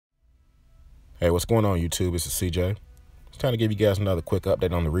Hey, what's going on YouTube? This is CJ. It's time to give you guys another quick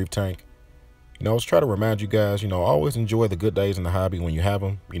update on the reef tank. Let's try to remind you guys, always enjoy the good days in the hobby when you have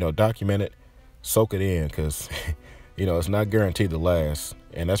them. Document it, soak it in, because, it's not guaranteed to last.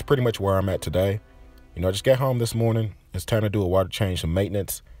 And that's pretty much where I'm at today. I just got home this morning. It's time to do a water change and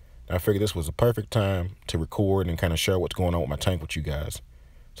maintenance. And I figured this was a perfect time to record and kind of share what's going on with my tank with you guys.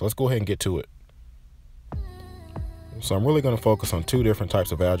 So let's go ahead and get to it. So I'm really going to focus on two different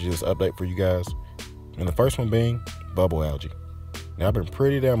types of algae this update for you guys. And the first one being bubble algae. Now, I've been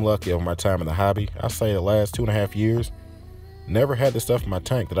pretty damn lucky over my time in the hobby. I say the last 2.5 years, never had this stuff in my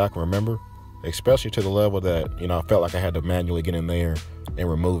tank that I can remember, especially to the level that, I felt like I had to manually get in there and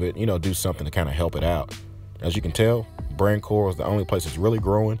remove it, do something to kind of help it out. As you can tell, brain coral is the only place it's really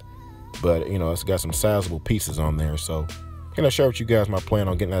growing, but, it's got some sizable pieces on there. So I'm going to share with you guys my plan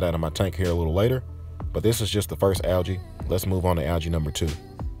on getting that out of my tank here a little later. But this is just the first algae. Let's move on to algae number 2. So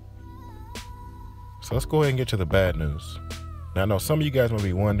let's go ahead and get to the bad news. Now, I know some of you guys may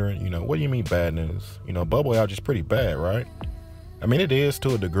be wondering, what do you mean bad news? Bubble algae is pretty bad, right? I mean, it is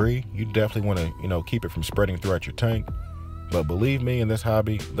to a degree. You definitely want to, keep it from spreading throughout your tank. But believe me, in this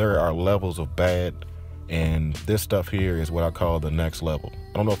hobby, there are levels of bad. And this stuff here is what I call the next level.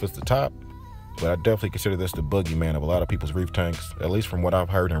 I don't know if it's the top, but I definitely consider this the boogeyman of a lot of people's reef tanks, at least from what I've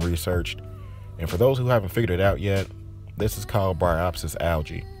heard and researched. And for those who haven't figured it out yet, this is called Bryopsis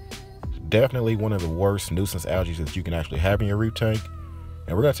algae. Definitely one of the worst nuisance algae that you can actually have in your reef tank.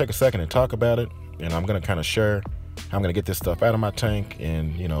 And we're going to take a second and talk about it. And I'm going to kind of share how I'm going to get this stuff out of my tank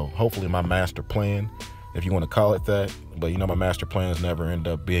and, hopefully my master plan, if you want to call it that. But, my master plans never end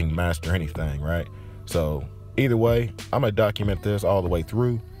up being master anything, right? So either way, I'm going to document this all the way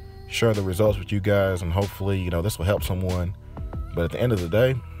through, share the results with you guys, and hopefully, this will help someone. But at the end of the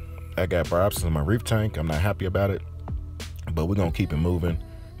day, I got Bryopsis in my reef tank. I'm not happy about it, but we're going to keep it moving,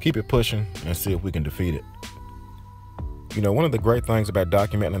 keep it pushing, and see if we can defeat it. One of the great things about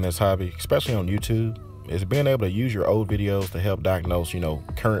documenting this hobby, especially on YouTube, is being able to use your old videos to help diagnose,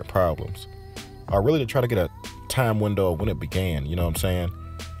 current problems, or really to try to get a time window of when it began, you know what I'm saying?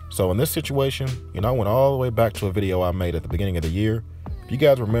 So in this situation, I went all the way back to a video I made at the beginning of the year. If you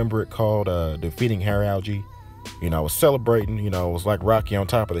guys remember it, called Defeating Hair Algae. I was celebrating, it was like Rocky on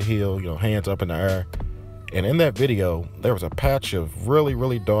top of the hill, hands up in the air. And in that video, there was a patch of really,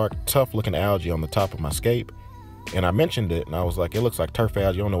 really dark, tough looking algae on the top of my scape. And I mentioned it and I was like, it looks like turf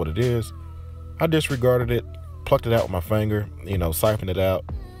algae, I don't know what it is. I disregarded it, plucked it out with my finger, siphoned it out,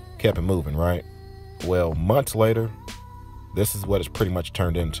 kept it moving, right? Well, months later, this is what it's pretty much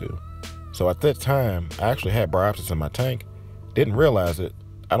turned into. So at that time, I actually had Bryopsis in my tank, didn't realize it.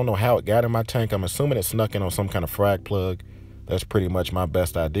 I don't know how it got in my tank. I'm assuming it snuck in on some kind of frag plug. That's pretty much my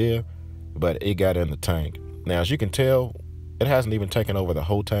best idea, but it got in the tank. Now, as you can tell, it hasn't even taken over the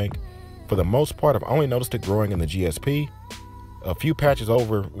whole tank. For the most part, I've only noticed it growing in the GSP. A few patches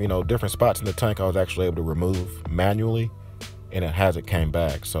over, different spots in the tank I was actually able to remove manually, and it hasn't came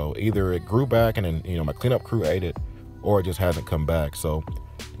back. So either it grew back and then, my cleanup crew ate it, or it just hasn't come back. So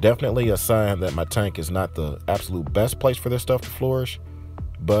definitely a sign that my tank is not the absolute best place for this stuff to flourish.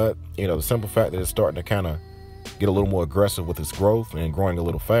 But, the simple fact that it's starting to kind of get a little more aggressive with its growth and growing a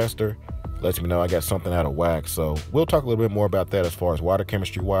little faster lets me know I got something out of whack. So we'll talk a little bit more about that as far as water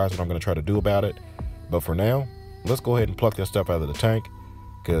chemistry wise, what I'm going to try to do about it. But for now, let's go ahead and pluck this stuff out of the tank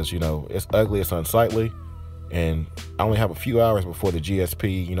because, it's ugly, it's unsightly. And I only have a few hours before the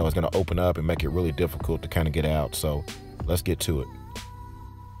GSP, is going to open up and make it really difficult to kind of get out. So let's get to it.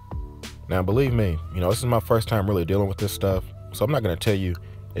 Now, believe me, this is my first time really dealing with this stuff. So I'm not going to tell you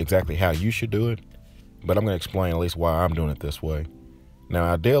exactly how you should do it, but I'm going to explain at least why I'm doing it this way. Now,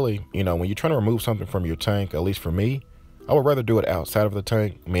 ideally, when you're trying to remove something from your tank, at least for me, I would rather do it outside of the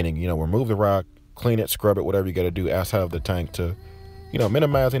tank, meaning, remove the rock, clean it, scrub it, whatever you got to do outside of the tank to,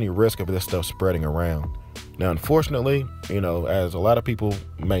 minimize any risk of this stuff spreading around. Now, unfortunately, as a lot of people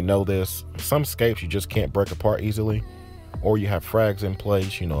may know this, some scapes you just can't break apart easily, or you have frags in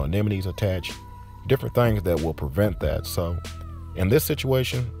place, anemones attached, different things that will prevent that. So in this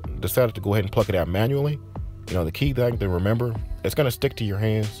situation, decided to go ahead and pluck it out manually. The key thing to remember, it's going to stick to your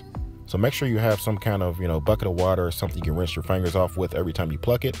hands. So make sure you have some kind of, bucket of water or something you can rinse your fingers off with every time you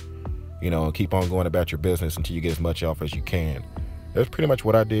pluck it, and keep on going about your business until you get as much off as you can. That's pretty much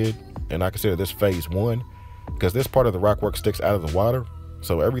what I did. And I consider this phase 1 because this part of the rock work sticks out of the water.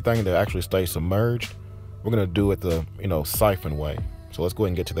 So everything that actually stays submerged, we're going to do it the, siphon way. So let's go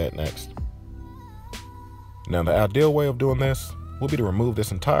ahead and get to that next. Now, the ideal way of doing this will be to remove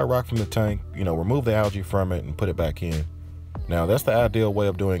this entire rock from the tank, remove the algae from it and put it back in. Now, that's the ideal way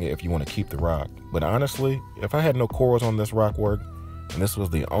of doing it if you want to keep the rock. But honestly, if I had no corals on this rock work, and this was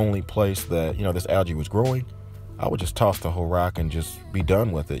the only place that, you know, this algae was growing, I would just toss the whole rock and just be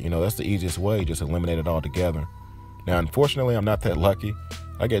done with it. You know, that's the easiest way, just eliminate it altogether. Now, unfortunately, I'm not that lucky.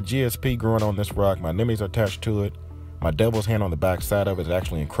 I got GSP growing on this rock. My anemones are attached to it. My devil's hand on the back side of it is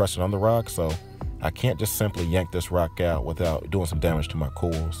actually encrusted on the rock, so I can't just simply yank this rock out without doing some damage to my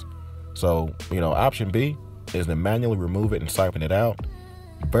corals. So, you know, option B is to manually remove it and siphon it out.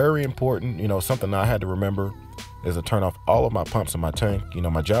 Very important, you know, something I had to remember is to turn off all of my pumps in my tank. You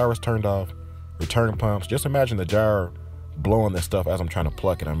know, my gyre is turned off, return pumps. Just imagine the gyre blowing this stuff as I'm trying to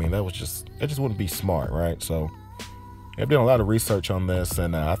pluck it. I mean, it just wouldn't be smart, right? So I've done a lot of research on this,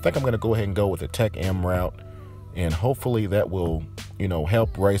 and I think I'm going to go ahead and go with the Tech M route, and hopefully that will, you know,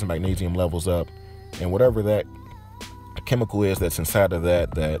 help raise the magnesium levels up, and whatever that chemical is that's inside of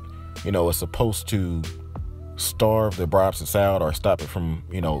that, you know, is supposed to starve the Bryopsis out or stop it from,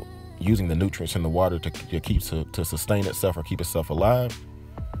 you know, using the nutrients in the water to sustain itself or keep itself alive.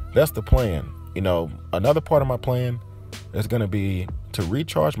 That's the plan. You know, another part of my plan is going to be to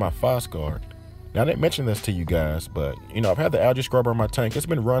recharge my phosguard. Now, I didn't mention this to you guys, but, you know, I've had the algae scrubber in my tank. It's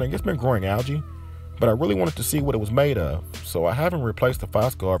been running, it's been growing algae, but I really wanted to see what it was made of. So I haven't replaced the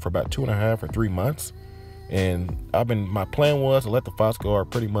phosguard for about 2.5 or 3 months. And my plan was to let the phosguard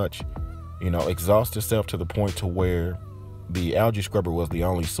pretty much, you know, exhaust itself to the point to where the algae scrubber was the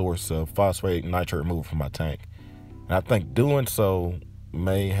only source of phosphate and nitrate removal from my tank. And I think doing so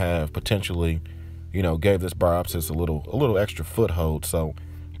may have potentially, you know, gave this Bryopsis a little extra foothold. So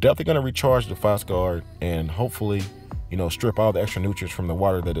definitely going to recharge the phosguard and hopefully, you know, strip all the extra nutrients from the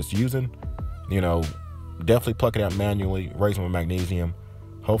water that it's using. You know, definitely pluck it out manually, raise my magnesium.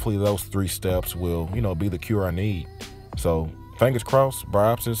 Hopefully those 3 steps will, you know, be the cure I need. So fingers crossed,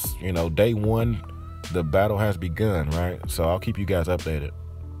 Bryopsis, you know, day 1, the battle has begun, right? So I'll keep you guys updated.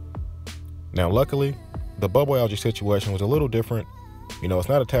 Now, luckily, the bubble algae situation was a little different. You know, it's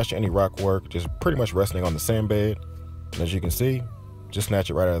not attached to any rock work, just pretty much resting on the sand bed. And as you can see, just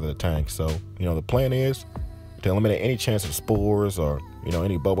snatch it right out of the tank. So, you know, the plan is to eliminate any chance of spores or, you know,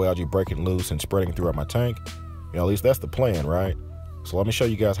 any bubble algae breaking loose and spreading throughout my tank. You know, at least that's the plan, right? So let me show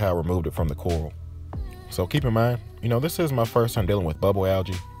you guys how I removed it from the coral. So keep in mind, you know, this is my first time dealing with bubble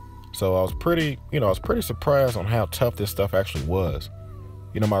algae. So I was pretty surprised on how tough this stuff actually was.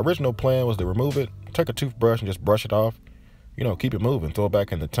 You know, my original plan was to remove it, take a toothbrush and just brush it off, you know, keep it moving, throw it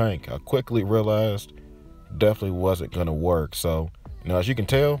back in the tank. I quickly realized definitely wasn't gonna work. So, you know, as you can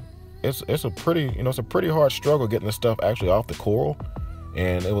tell, it's a pretty hard struggle getting this stuff actually off the coral.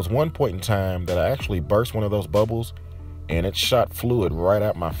 And it was one point in time that I actually burst one of those bubbles and it shot fluid right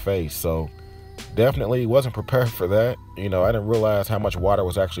out my face. So definitely wasn't prepared for that. You know, I didn't realize how much water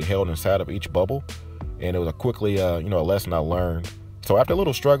was actually held inside of each bubble. And it was a lesson I learned. So after a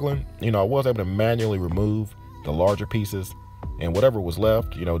little struggling, you know, I was able to manually remove the larger pieces, and whatever was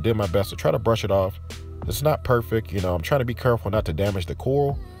left, you know, did my best to try to brush it off. It's not perfect. You know, I'm trying to be careful not to damage the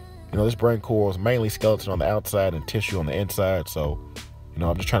coral. You know, this brain coral is mainly skeleton on the outside and tissue on the inside. So, you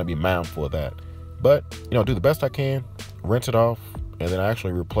know, I'm just trying to be mindful of that. But, you know, do the best I can, rinse it off, and then I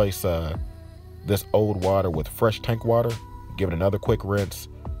actually replace this old water with fresh tank water, give it another quick rinse,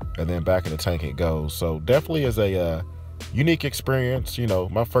 and then back in the tank it goes. So definitely is a unique experience, you know,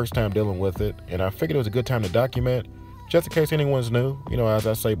 my first time dealing with it. And I figured it was a good time to document, just in case anyone's new. You know, as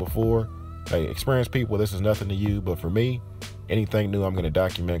I say before, hey, experienced people, this is nothing to you. But for me, anything new I'm going to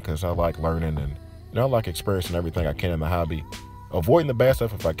document because I like learning and, you know, I like experiencing everything I can in the hobby. Avoiding the bad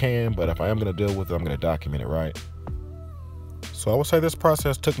stuff if I can, but if I am going to deal with it, I'm going to document it, right? So I would say this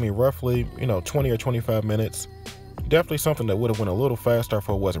process took me roughly, you know, 20 or 25 minutes. Definitely something that would have went a little faster if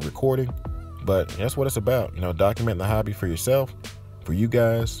I wasn't recording, but that's what it's about, you know, documenting the hobby for yourself, for you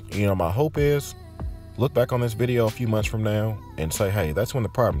guys. You know, my hope is look back on this video a few months from now and say, hey, that's when the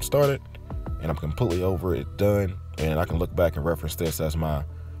problem started and I'm completely over it, done, and I can look back and reference this as my,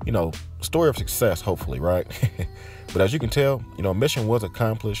 you know, story of success, hopefully, right? But as you can tell, you know, mission was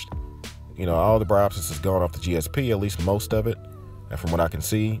accomplished. You know, all the Bryopsis is gone off the GSP, at least most of it, and from what I can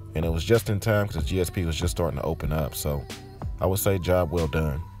see, and it was just in time because the GSP was just starting to open up. So I would say job well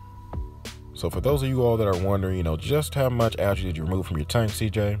done. So for those of you all that are wondering, you know, just how much algae did you remove from your tank,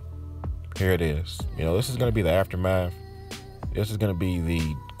 CJ? Here it is. You know, this is going to be the aftermath. This is going to be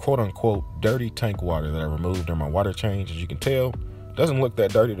the quote-unquote dirty tank water that I removed during my water change. As you can tell, it doesn't look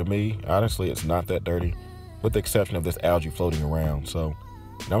that dirty to me. Honestly, it's not that dirty, with the exception of this algae floating around. So,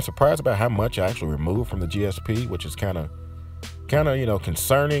 you know, I'm surprised about how much I actually removed from the GSP, which is kind of, you know,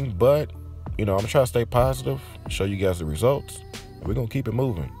 concerning. But, you know, I'm trying to stay positive, show you guys the results. And we're going to keep it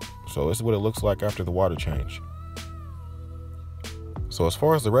moving. So this is what it looks like after the water change. So as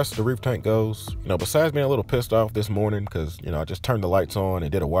far as the rest of the reef tank goes, besides being a little pissed off this morning because, I just turned the lights on and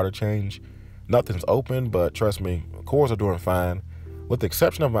did a water change, nothing's open, but trust me, corals are doing fine. With the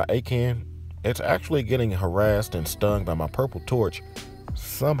exception of my acan, it's actually getting harassed and stung by my purple torch.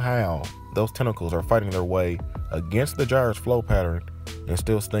 Somehow, those tentacles are fighting their way against the gyre's flow pattern and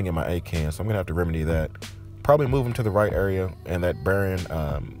still stinging my acan, so I'm gonna have to remedy that. Probably move them to the right area and that barren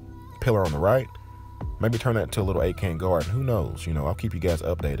pillar on the right. Maybe turn that into a little acan guard. Who knows? I'll keep you guys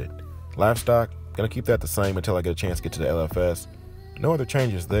updated. Livestock, gonna keep that the same until I get a chance to get to the LFS. No other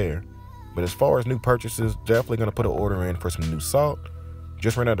changes there. But as far as new purchases, definitely gonna put an order in for some new salt.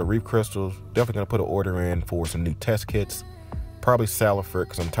 Just ran out of reef crystals. Definitely gonna put an order in for some new test kits. Probably Salifert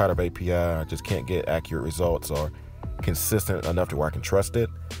because I'm tired of API. I just can't get accurate results or consistent enough to where I can trust it.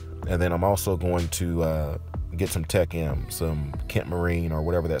 And then I'm also going to get some Tech M, some Kent Marine or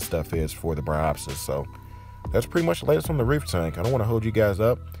whatever that stuff is for the Bryopsis. So that's pretty much the latest on the reef tank. I don't want to hold you guys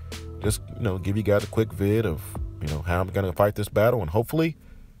up. Just, give you guys a quick vid of, how I'm going to fight this battle. And hopefully,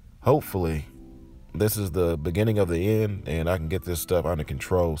 this is the beginning of the end and I can get this stuff under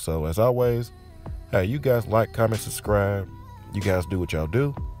control. So as always, hey, you guys like, comment, subscribe. You guys do what y'all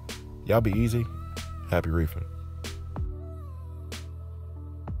do. Y'all be easy. Happy reefing.